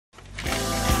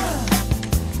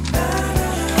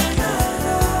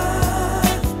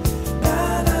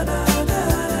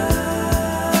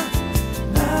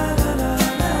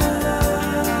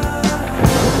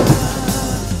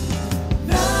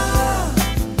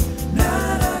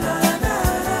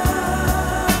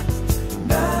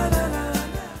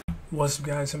What's up,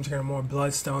 guys? I'm checking out more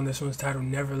Bloodstone. This one's titled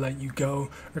Never Let You Go,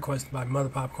 requested by Mother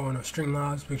Popcorn on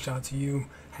Streamlabs. Big shout out to you.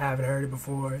 Haven't heard it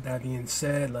before. That being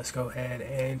said, let's go ahead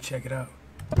and check it out.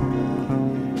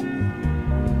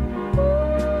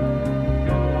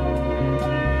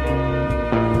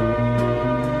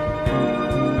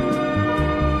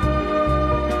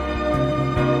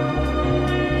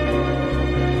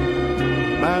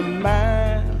 My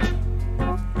mind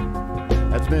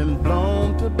has been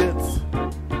blown to bits.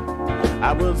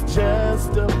 I was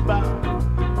just about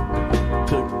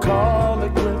to call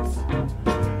it quits.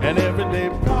 An everyday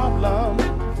problem,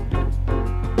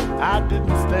 I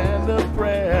didn't stand a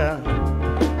prayer.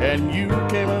 And you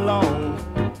came along,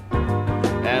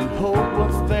 and hope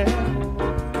was there.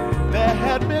 There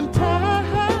had been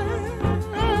times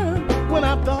when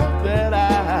I thought that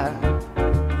I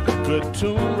could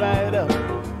tune right up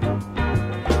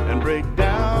and break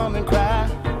down and cry.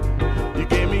 You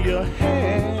gave me your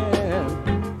hand,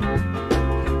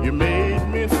 you made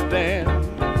me stand.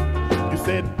 You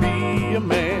said be a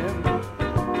man.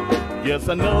 Yes,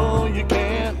 I know you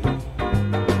can.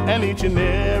 And each and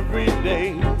every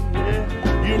day, yeah,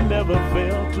 you never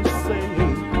fail to say,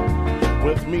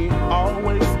 with me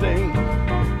always stay.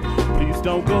 Please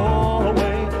don't go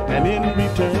away. And in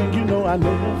return, you know I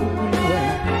never will.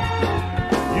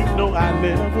 You know I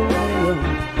never will.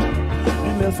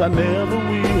 And yes, I never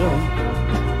will.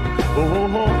 Oh,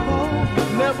 oh, oh.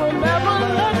 Never, never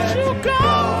let you go,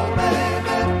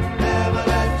 baby. Never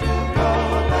let you go,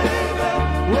 baby.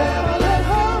 Never let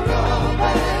you go,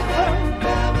 baby.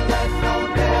 Never let no,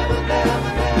 never, never,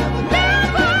 never,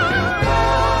 never go.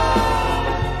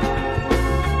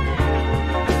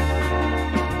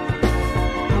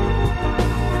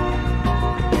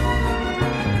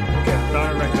 Okay, I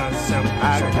recognize the sound.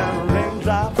 I count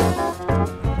raindrops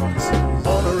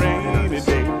on a rainy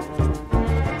day,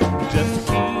 just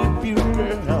to keep you,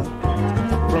 girl,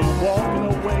 from walking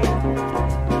away.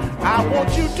 I want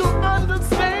you to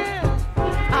understand,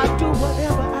 I do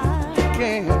whatever I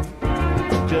can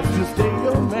just to stay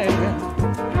your man.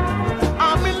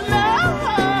 I'm in love,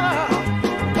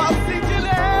 'cause each and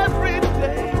every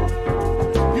day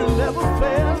you never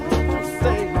fail to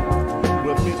say,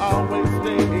 with me always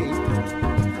stay.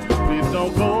 Please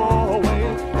don't go away,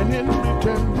 and in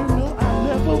return, you know I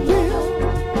never will.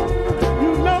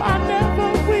 You know I never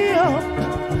will.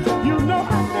 You know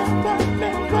I never,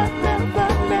 never, never,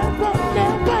 never,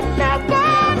 never, never,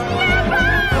 never.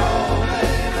 Go,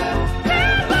 baby.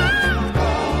 Never. Go,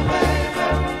 baby.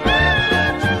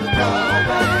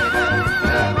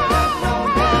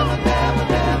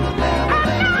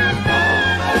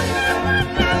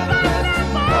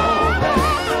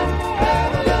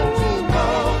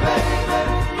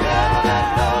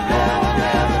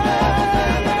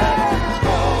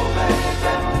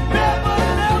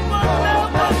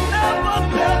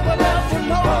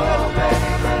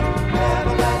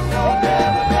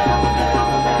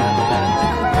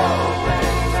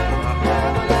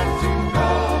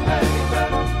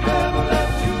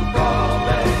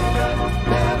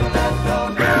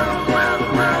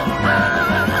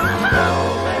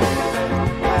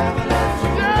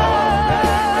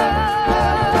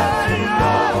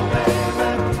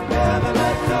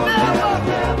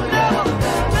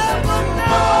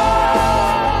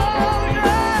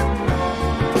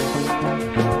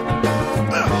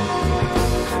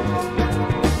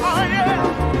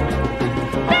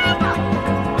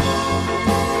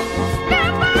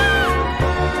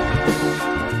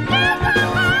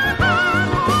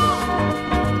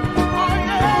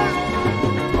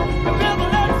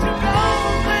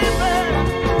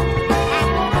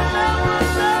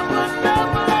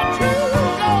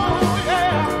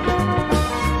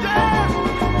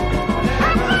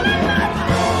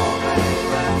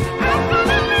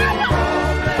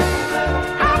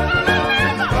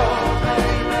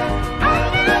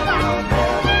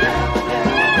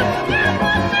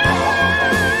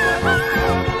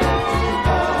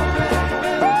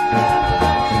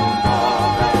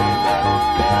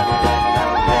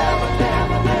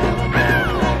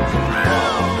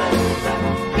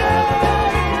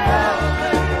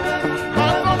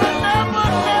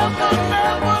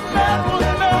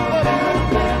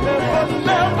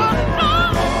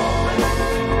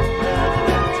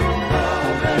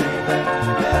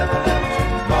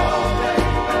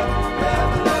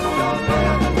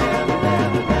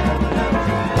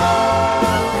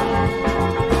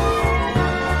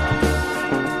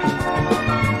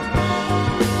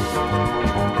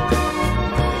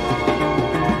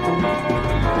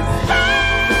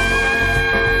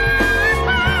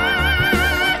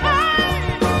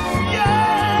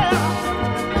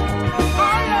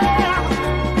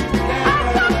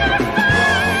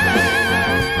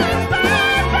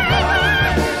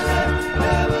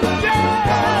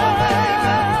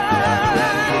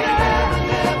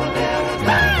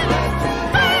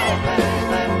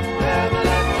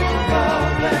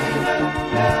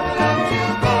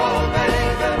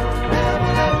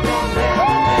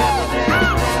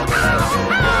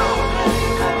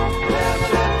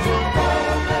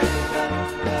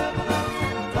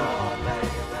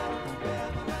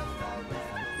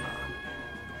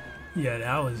 Yeah,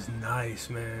 that was nice,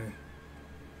 man.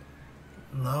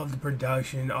 Love the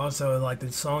production. Also, like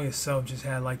the song itself just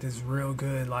had like this real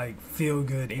good, like feel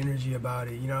good energy about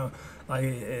it. You know, like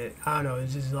I don't know, it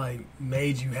just like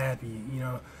made you happy. You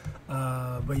know,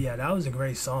 but yeah, that was a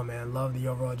great song, man. Love the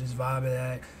overall just vibe of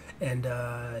that, and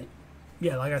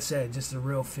yeah, like I said, just a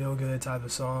real feel good type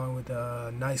of song with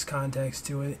a nice context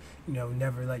to it. You know,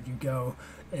 never let you go,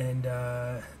 and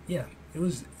yeah, it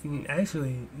was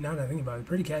actually, now that I think about it, a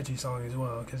pretty catchy song as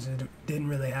well because it didn't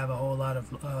really have a whole lot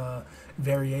of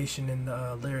variation in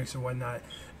the lyrics or whatnot.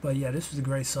 But yeah, this was a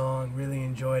great song. Really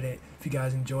enjoyed it. If you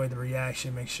guys enjoyed the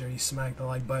reaction, make sure you smack the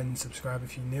like button, subscribe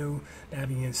if you're new. That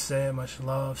being said, much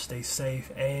love, stay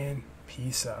safe, and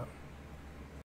peace out.